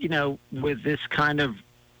 with this kind of,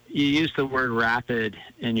 you use the word rapid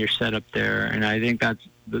in your setup there, and I think that's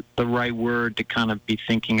the right word to kind of be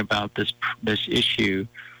thinking about this issue.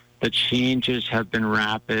 The changes have been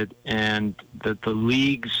rapid, and the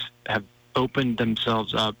leagues have opened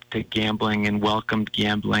themselves up to gambling and welcomed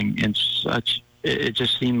gambling and such. It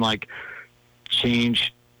just seemed like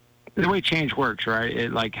change, the way change works, right?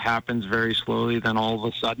 It like happens very slowly, then all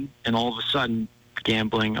of a sudden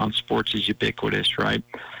gambling on sports is ubiquitous, right?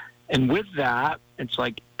 And with that, it's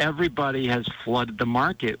like everybody has flooded the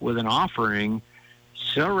market with an offering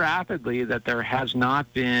so rapidly that there has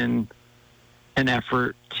not been an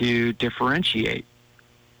effort to differentiate.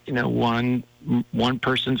 One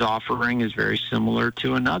person's offering is very similar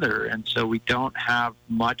to another, and so we don't have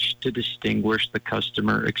much to distinguish the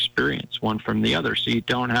customer experience one from the other. So you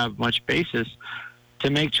don't have much basis to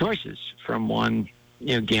make choices from one,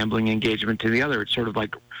 gambling engagement to the other. It's sort of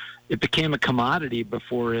like it became a commodity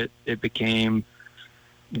before it became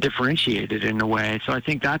differentiated in a way. So I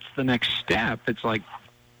think that's the next step. It's like,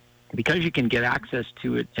 because you can get access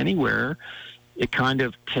to it anywhere, it kind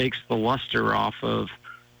of takes the luster off of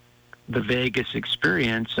the Vegas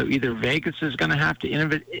experience. So either Vegas is going to have to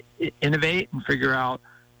innovate and figure out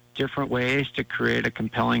different ways to create a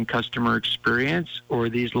compelling customer experience, or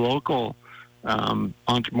these local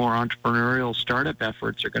more entrepreneurial startup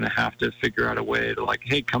efforts are going to have to figure out a way to, like,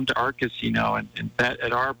 hey, come to our casino and bet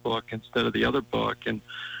at our book instead of the other book. And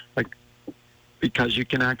like, because you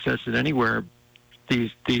can access it anywhere,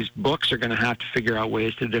 these books are going to have to figure out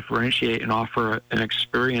ways to differentiate and offer an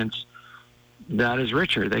experience that is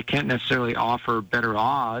richer. They can't necessarily offer better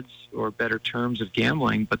odds or better terms of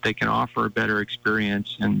gambling, but they can offer a better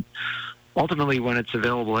experience. And ultimately, when it's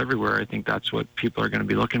available everywhere, I think that's what people are going to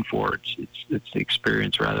be looking for. It's the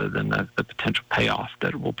experience rather than the potential payoff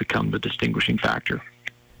that will become the distinguishing factor.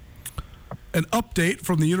 An update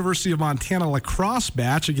from the University of Montana lacrosse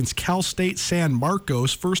match against Cal State San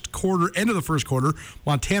Marcos. End of the first quarter,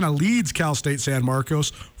 Montana leads Cal State San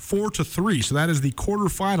Marcos 4-3. So that is the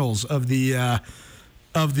quarterfinals of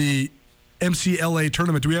the MCLA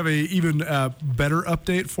tournament. Do we have a even better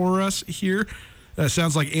update for us here?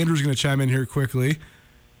 Sounds like Andrew's going to chime in here quickly.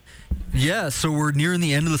 Yeah, so we're nearing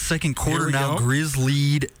the end of the second quarter now. Go. Grizz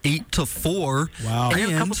lead 8-4. Wow. I have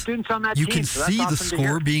a And couple students on that you team, can so that's see the awesome to hear.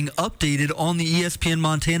 score being updated on the ESPN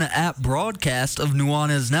Montana app broadcast of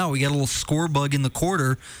Nuanez Now. We got a little score bug in the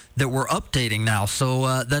quarter that we're updating now,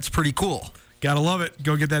 so that's pretty cool. Gotta love it.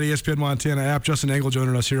 Go get that ESPN Montana app. Justin Engel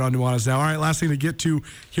joining us here on Nuanez Now. All right, last thing to get to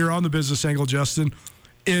here on the business angle, Justin,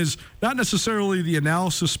 is not necessarily the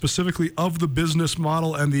analysis specifically of the business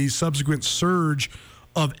model and the subsequent surge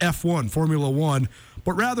of F1, Formula One,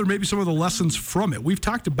 but rather maybe some of the lessons from it. We've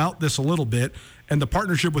talked about this a little bit, and the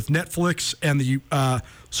partnership with Netflix and the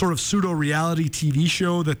sort of pseudo-reality TV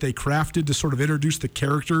show that they crafted to sort of introduce the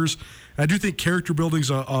characters. And I do think character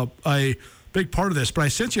building's a big part of this, but I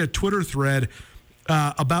sent you a Twitter thread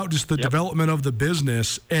about just the development of the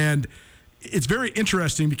business, and it's very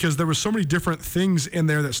interesting because there were so many different things in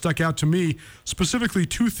there that stuck out to me, specifically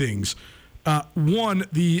two things. One,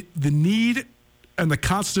 the need and the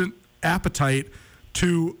constant appetite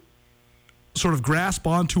to sort of grasp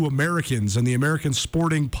onto Americans and the American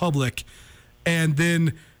sporting public. And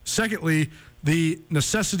then secondly, the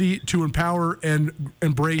necessity to empower and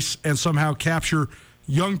embrace and somehow capture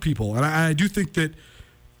young people. And I do think that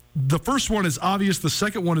the first one is obvious. The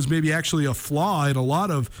second one is maybe actually a flaw in a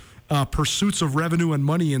lot of pursuits of revenue and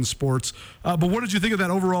money in sports. But what did you think of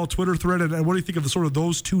that overall Twitter thread, and what do you think of the sort of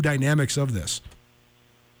those two dynamics of this?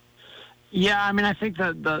 Yeah, I mean, I think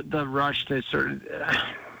the rush to sort of,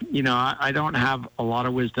 I don't have a lot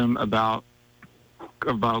of wisdom about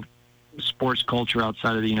sports culture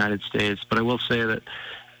outside of the United States, but I will say that,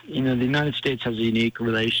 the United States has a unique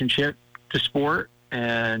relationship to sport,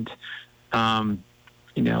 and,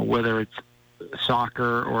 whether it's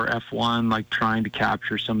soccer or F1, like trying to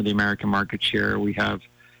capture some of the American market share, we have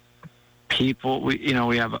people,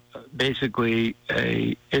 we have basically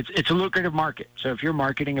it's a lucrative market. So if you're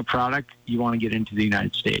marketing a product, you want to get into the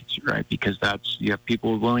United States, right? Because you have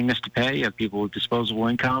people with willingness to pay, you have people with disposable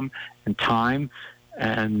income and time,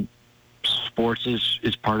 and sports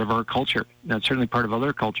is part of our culture. That's certainly part of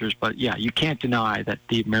other cultures, but yeah, you can't deny that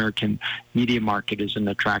the American media market is an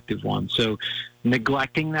attractive one. So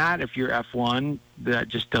neglecting that, if you're F1, that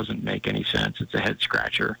just doesn't make any sense. It's a head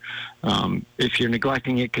scratcher. If you're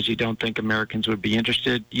neglecting it because you don't think Americans would be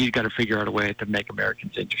interested, you've got to figure out a way to make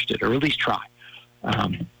Americans interested, or at least try.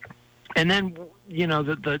 And then,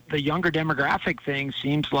 the younger demographic thing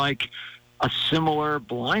seems like a similar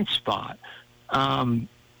blind spot.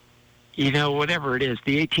 Whatever it is,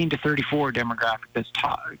 the 18 to 34 demographic that's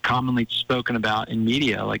commonly spoken about in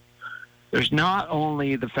media, like, there's not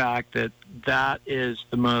only the fact that is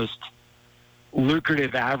the most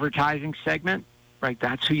lucrative advertising segment, right?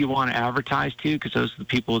 That's who you want to advertise to because those are the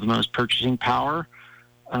people with the most purchasing power.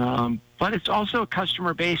 But it's also a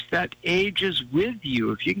customer base that ages with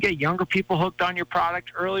you. If you can get younger people hooked on your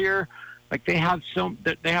product earlier, like they have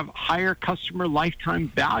higher customer lifetime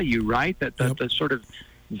value, right? The sort of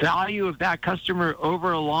value of that customer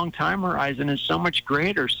over a long time horizon is so much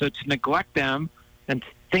greater. So to neglect them and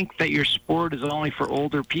think that your sport is only for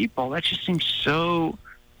older people, that just seems so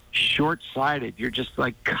short-sighted. You're just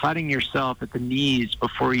like cutting yourself at the knees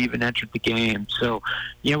before you even entered the game. So,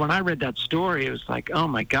 when I read that story, it was like, oh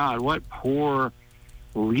my God, what poor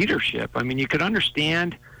leadership. I mean, you could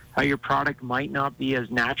understand how your product might not be as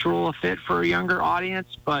natural a fit for a younger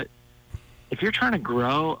audience, but if you're trying to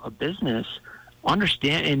grow a business,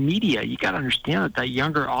 understand in media, you got to understand that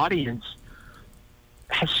younger audience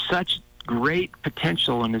has such great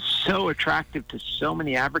potential and is so attractive to so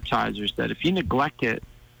many advertisers that if you neglect it,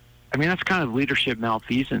 I mean, that's kind of leadership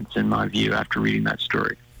malfeasance in my view after reading that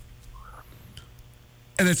story.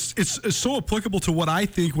 And it's so applicable to what I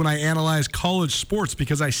think when I analyze college sports,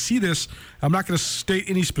 because I see this. I'm not going to state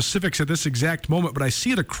any specifics at this exact moment, but I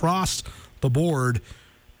see it across the board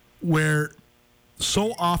where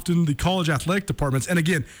so often the college athletic departments, and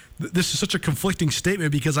again, this is such a conflicting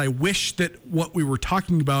statement because I wish that what we were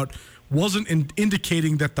talking about wasn't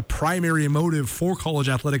indicating that the primary motive for college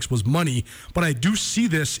athletics was money, but I do see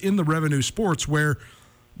this in the revenue sports where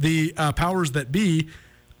the powers that be,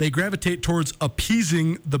 they gravitate towards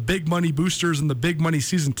appeasing the big money boosters and the big money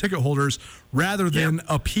season ticket holders rather than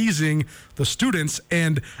appeasing the students.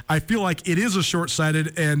 And I feel like it is a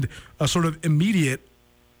short-sighted and a sort of immediate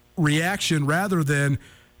reaction rather than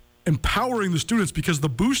empowering the students, because the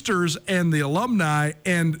boosters and the alumni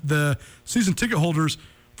and the season ticket holders,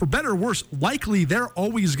 for better or worse, likely they're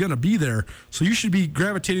always going to be there. So you should be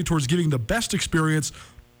gravitating towards giving the best experience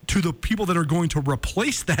to the people that are going to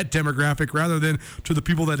replace that demographic rather than to the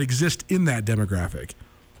people that exist in that demographic.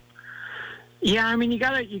 Yeah, I mean, you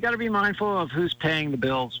gotta be mindful of who's paying the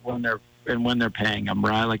bills when they're paying them,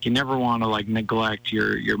 right? Like, you never want to like neglect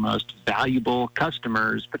your most valuable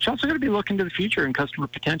customers, but you also got to be looking to the future and customer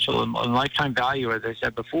potential and lifetime value. As I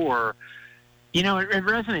said before, you know, it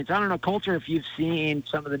resonates. I don't know, Coulter, if you've seen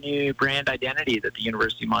some of the new brand identity that the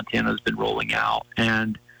University of Montana has been rolling out,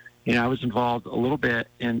 and you know, I was involved a little bit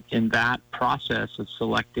in that process of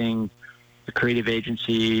selecting the creative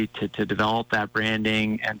agency to develop that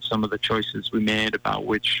branding and some of the choices we made about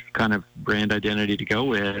which kind of brand identity to go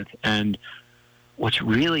with. And what's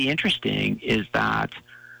really interesting is that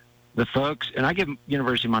the folks, and I give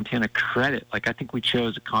University of Montana credit, like I think we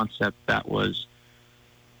chose a concept that was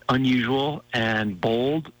unusual and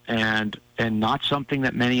bold and not something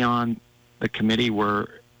that many on the committee were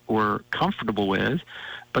comfortable with.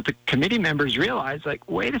 But the committee members realized, like,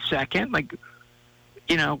 wait a second, like,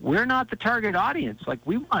 you know, we're not the target audience. Like,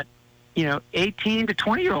 we want, you know, 18 to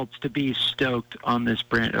 20-year-olds to be stoked on this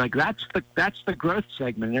brand. Like, that's the growth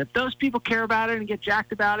segment. And if those people care about it and get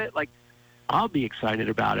jacked about it, like, I'll be excited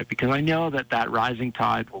about it because I know that rising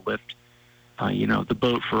tide will lift, you know, the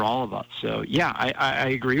boat for all of us. So, yeah, I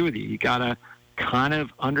agree with you. You got to kind of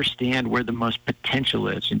understand where the most potential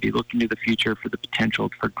is and be looking to the future for the potential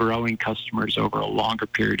for growing customers over a longer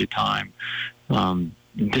period of time,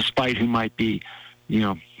 despite who might be, you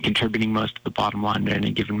know, contributing most of the bottom line at any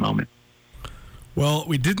given moment. Well,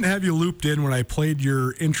 we didn't have you looped in when I played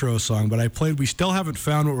your intro song, but I played We Still Haven't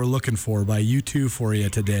Found What We're Looking For by U2 for you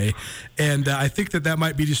today. And I think that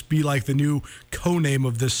might be like the new co-name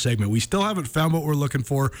of this segment. We still haven't found what we're looking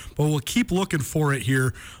for, but we'll keep looking for it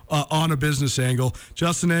here on A Business Angle.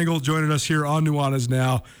 Justin Angle joining us here on Nuanez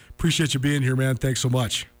Now. Appreciate you being here, man. Thanks so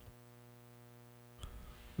much.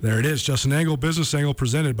 There it is, Justin Angle, Business Angle,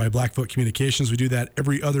 presented by Blackfoot Communications. We do that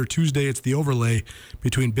every other Tuesday. It's the overlay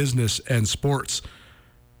between business and sports.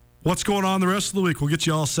 What's going on the rest of the week? We'll get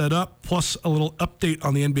you all set up, plus a little update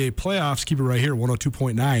on the NBA playoffs. Keep it right here,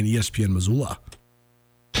 102.9 ESPN Missoula.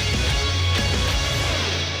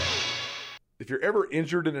 If you're ever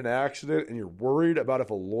injured in an accident and you're worried about if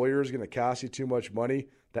a lawyer is going to cost you too much money,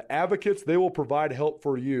 the Advocates, they will provide help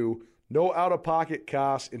for you. No out-of-pocket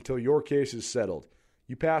costs until your case is settled.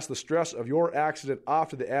 You pass the stress of your accident off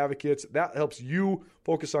to the Advocates. That helps you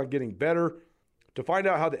focus on getting better. To find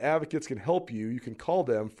out how the Advocates can help you, you can call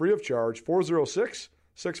them free of charge,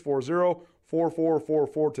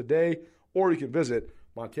 406-640-4444 today, or you can visit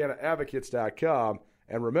MontanaAdvocates.com.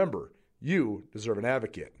 And remember, you deserve an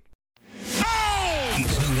advocate.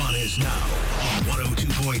 It's Nuanez Now on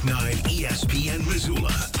 102.9 ESPN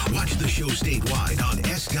Missoula. Watch the show statewide on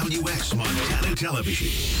SWX Montana Television.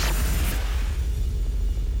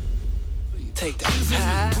 Take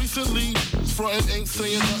that. Recently, frontin' ain't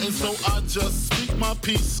saying nothing, so I just speak my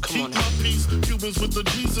peace. Keep my peace. Cubans with the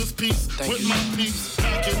Jesus peace. With my peace.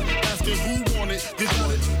 Packing, asking who want it. They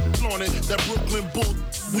want it, flaunt it. That Brooklyn bull,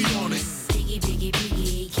 we on it. Biggie, biggie,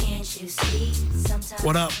 biggie, can't you see? Sometimes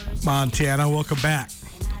What up, Montana? Welcome back.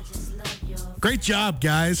 Great job,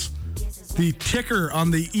 guys. The ticker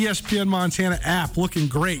on the ESPN Montana app looking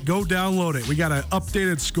great. Go download it. We got an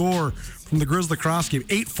updated score from the Grizz lacrosse game.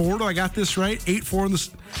 8-4, do I got this right?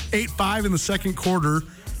 8-5 in the second quarter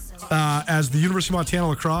as the University of Montana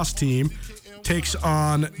lacrosse team takes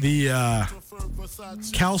on the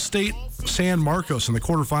Cal State San Marcos in the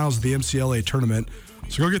quarterfinals of the MCLA tournament.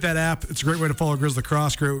 So go get that app. It's a great way to follow Grizz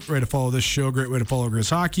lacrosse, great way to follow this show, great way to follow Grizz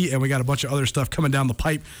hockey, and we got a bunch of other stuff coming down the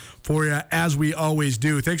pipe for you, as we always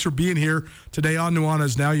do. Thanks for being here today on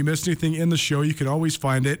Nuanez Now. You missed anything in the show, you can always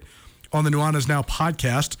find it on the Nuanez Now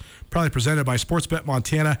podcast, probably presented by Sportsbet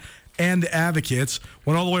Montana and the Advocates.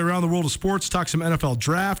 Went all the way around the world of sports, talked some NFL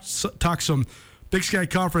drafts, talked some Big Sky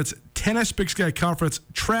Conference tennis, Big Sky Conference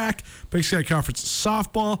track, Big Sky Conference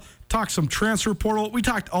softball, talked some transfer portal. We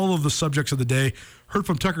talked all of the subjects of the day. Heard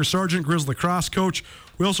from Tucker Sargent, Grizz lacrosse coach.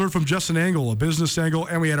 We also heard from Justin Angle, a business angle,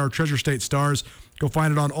 and we had our Treasure State Stars. Go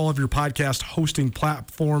find it on all of your podcast hosting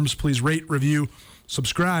platforms. Please rate, review,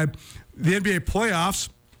 subscribe. The NBA playoffs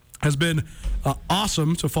has been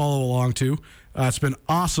awesome to follow along to. It's been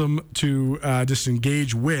awesome to just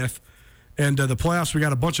engage with. And the playoffs, we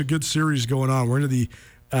got a bunch of good series going on. We're into the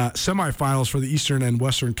semifinals for the Eastern and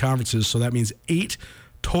Western conferences, so that means 8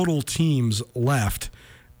 total teams left.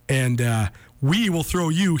 And we will throw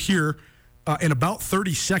you here in about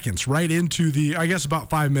 30 seconds right into the, I guess about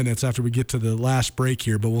 5 minutes after we get to the last break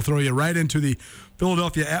here, but we'll throw you right into the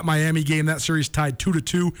Philadelphia at Miami game. That series tied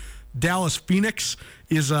 2-2. Dallas-Phoenix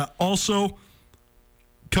is also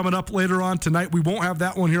coming up later on tonight. We won't have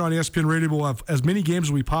that one here on ESPN Radio. We'll have as many games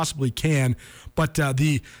as we possibly can. But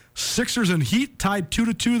the Sixers and Heat tied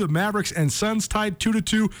 2-2. The Mavericks and Suns tied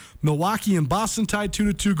 2-2. Milwaukee and Boston tied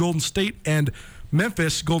 2-2. Golden State and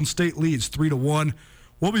Memphis. Golden State leads 3-1.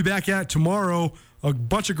 We'll be back at it tomorrow. A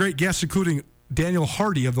bunch of great guests, including Daniel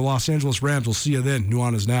Hardy of the Los Angeles Rams. We'll see you then.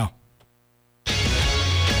 Nuanez Now.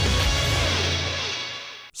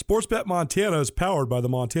 Sportsbet Montana is powered by the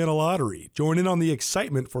Montana Lottery. Join in on the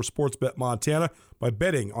excitement for Sportsbet Montana by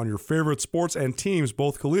betting on your favorite sports and teams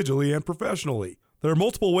both collegially and professionally. There are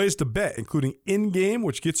multiple ways to bet, including in-game,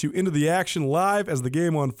 which gets you into the action live as the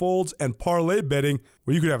game unfolds, and parlay betting,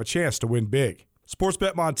 where you could have a chance to win big.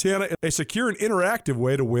 Sportsbet Montana is a secure and interactive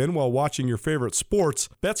way to win while watching your favorite sports.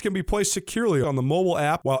 Bets can be placed securely on the mobile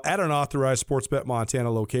app while at an authorized Sportsbet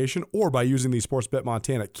Montana location or by using the Sportsbet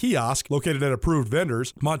Montana kiosk located at approved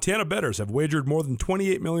vendors. Montana bettors have wagered more than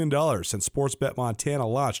 $28 million since Sportsbet Montana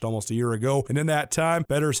launched almost a year ago, and in that time,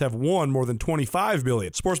 bettors have won more than $25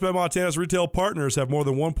 million. Sportsbet Montana's retail partners have more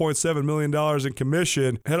than $1.7 million in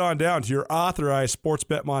commission. Head on down to your authorized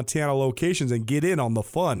Sportsbet Montana locations and get in on the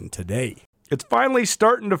fun today. It's finally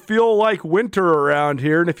starting to feel like winter around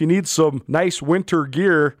here, and if you need some nice winter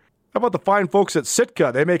gear, how about the fine folks at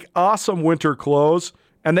Sitka? They make awesome winter clothes,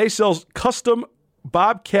 and they sell custom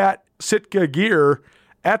Bobcat Sitka gear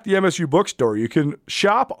at the MSU Bookstore. You can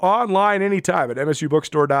shop online anytime at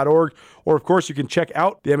msubookstore.org, or of course you can check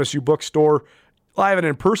out the MSU Bookstore live and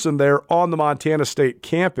in person there on the Montana State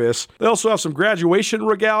campus. They also have some graduation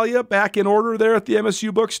regalia back in order there at the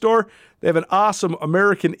MSU Bookstore. They have an awesome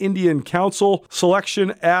American Indian Council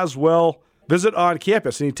selection as well. Visit on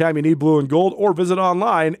campus anytime you need blue and gold, or visit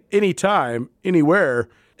online anytime, anywhere,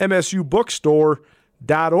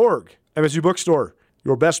 msubookstore.org. MSU Bookstore,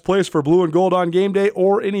 your best place for blue and gold on game day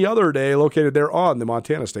or any other day, located there on the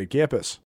Montana State campus.